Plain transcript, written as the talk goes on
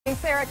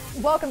Thanks,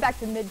 Eric. Welcome back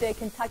to Midday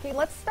Kentucky.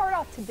 Let's start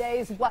off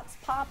today's What's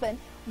Poppin'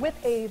 with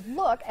a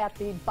look at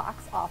the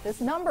box office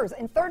numbers.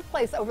 In third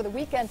place over the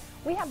weekend,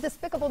 we have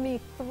Despicable Me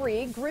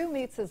 3. Gru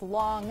meets his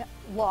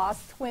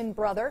long-lost twin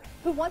brother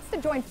who wants to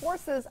join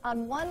forces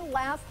on one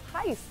last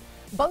heist.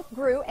 Both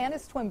Gru and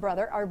his twin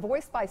brother are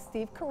voiced by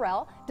Steve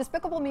Carell.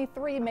 Despicable Me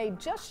 3 made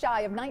just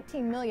shy of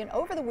 $19 million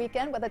over the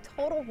weekend with a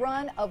total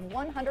run of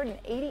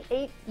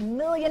 $188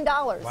 million.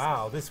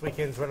 Wow, this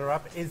weekend's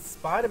runner-up is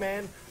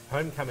Spider-Man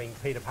Homecoming.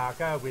 Peter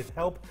Parker, with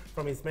help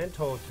from his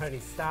mentor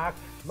Tony Stark,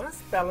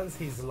 must balance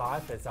his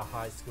life as a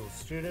high school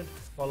student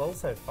while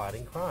also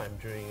fighting crime.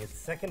 During its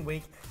second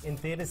week in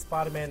theaters,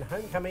 Spider-Man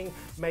Homecoming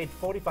made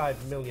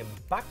 $45 million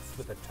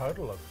with a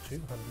total of $208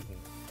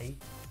 million.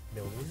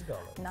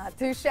 Not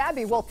too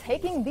shabby. Well,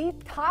 taking the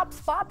top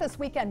spot this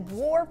weekend,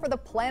 War for the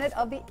Planet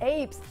of the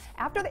Apes.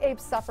 After the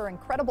apes suffer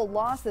incredible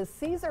losses,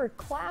 Caesar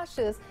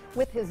clashes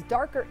with his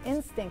darker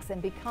instincts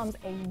and becomes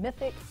a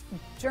mythic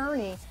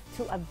journey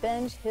to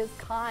avenge his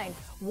kind.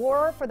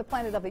 War for the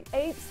Planet of the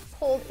Apes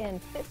pulled in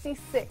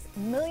 $56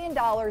 million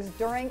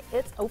during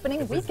its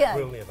opening weekend.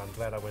 It was brilliant. I'm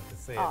glad I went to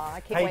see it.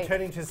 I can't wait.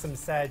 Turning to some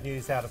sad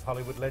news out of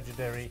Hollywood,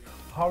 legendary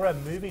horror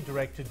movie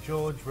director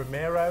George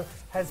Romero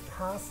has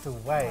passed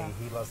away.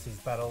 He lost his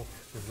battle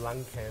with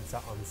lung cancer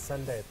on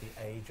Sunday at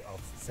the age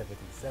of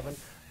 77.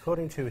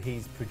 According to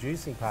his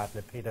producing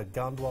partner, Peter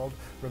Gondwald,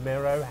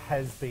 Romero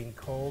has been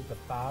called the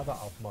father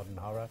of modern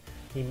horror.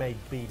 He may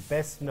be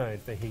best known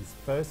for his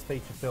first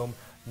feature film,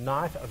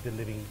 Night of the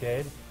Living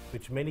Dead,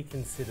 which many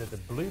consider the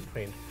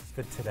blueprint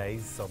for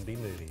today's zombie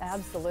movies.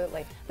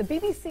 Absolutely. The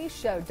BBC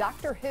show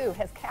Doctor Who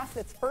has cast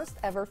its first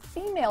ever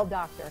female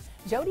doctor.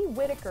 Jodie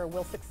Whittaker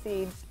will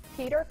succeed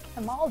Peter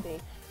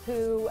Capaldi,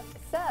 who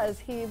says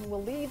he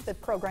will leave the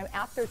program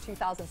after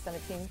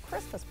 2017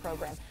 Christmas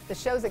program. The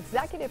show's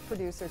executive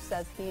producer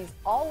says he's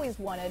always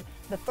wanted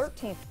the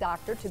 13th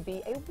Doctor to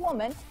be a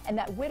woman and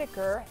that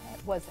Whittaker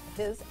was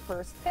his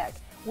first pick.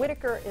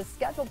 Whittaker is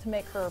scheduled to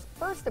make her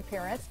first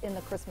appearance in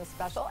the Christmas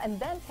special and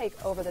then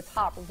take over the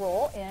top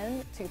role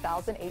in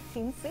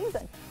 2018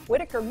 season.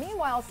 Whittaker,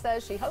 meanwhile,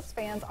 says she hopes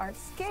fans aren't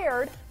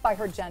scared by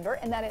her gender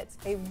and that it's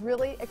a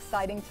really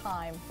exciting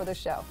time for the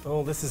show.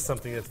 Oh, this is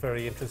something that's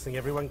very interesting,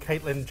 everyone.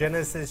 Caitlyn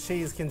Jenner says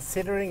she is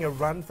considering a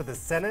run for the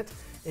Senate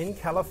in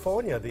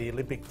California. The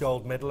Olympic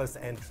gold medalist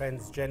and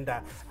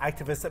transgender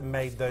activist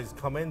made those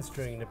comments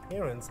during an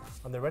appearance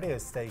on the radio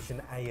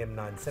station AM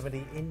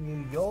 970 in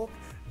New York.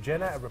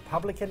 Jenner, a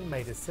Republican,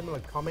 made a similar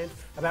comment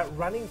about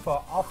running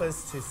for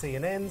office to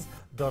CNN's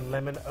Don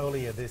Lemon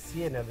earlier this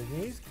year. Now, the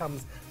news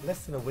comes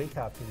less than a week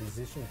after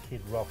musician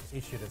Kid Rock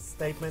issued a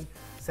statement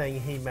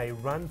saying he may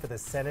run for the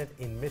Senate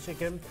in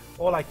Michigan.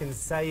 All I can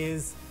say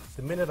is,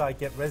 the minute I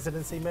get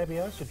residency,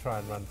 maybe I should try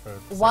and run for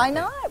something. Why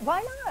not?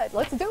 Why not?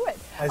 Let's do it.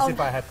 As if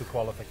I have the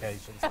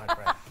qualifications, my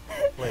friend.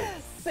 Please.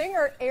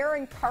 Singer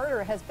Aaron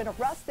Carter has been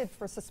arrested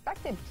for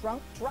suspected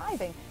drunk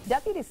driving.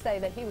 Deputies say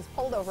that he was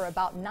pulled over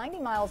about 90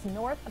 miles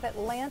north of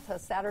Atlanta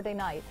Saturday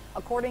night.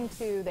 According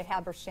to the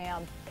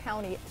Habersham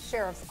County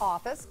Sheriff's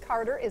Office,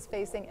 Carter is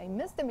facing a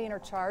misdemeanor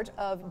charge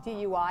of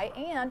DUI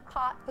and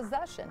pot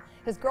possession.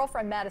 His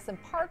girlfriend Madison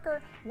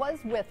Parker was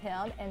with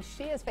him, and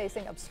she is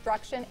facing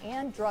obstruction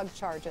and drug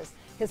charges.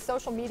 His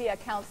social media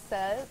account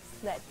says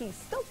that he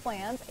still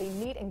plans a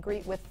meet and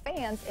greet with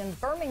fans in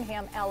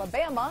Birmingham,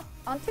 Alabama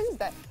on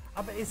Tuesday.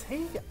 But is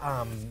he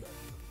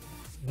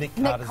Nick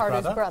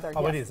Carter's brother?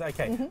 Oh, yes. It is.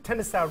 Okay.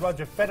 Tennis star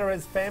Roger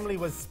Federer's family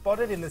was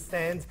spotted in the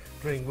stands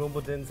during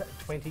Wimbledon's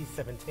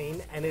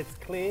 2017, and it's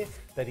clear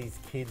that his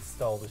kids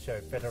stole the show.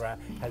 Federer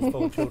has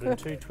 4 children,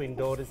 2 twin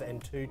daughters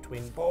and 2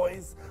 twin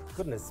boys.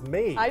 Goodness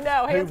me. I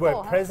know. Who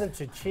were present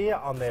to cheer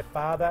on their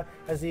father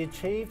as he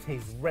achieved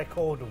his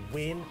record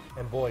win.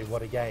 And boy,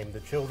 what a game.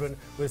 The children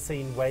were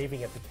seen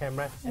waving at the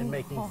camera and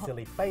making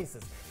silly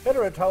faces.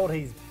 Federer told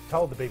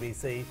the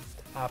BBC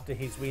after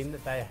his win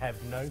that they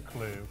have no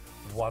clue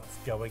what's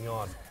going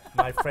on.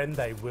 My friend,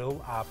 they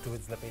will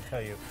afterwards, let me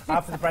tell you.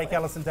 After the break,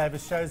 Alison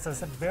Davis shows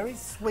us a very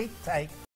sweet take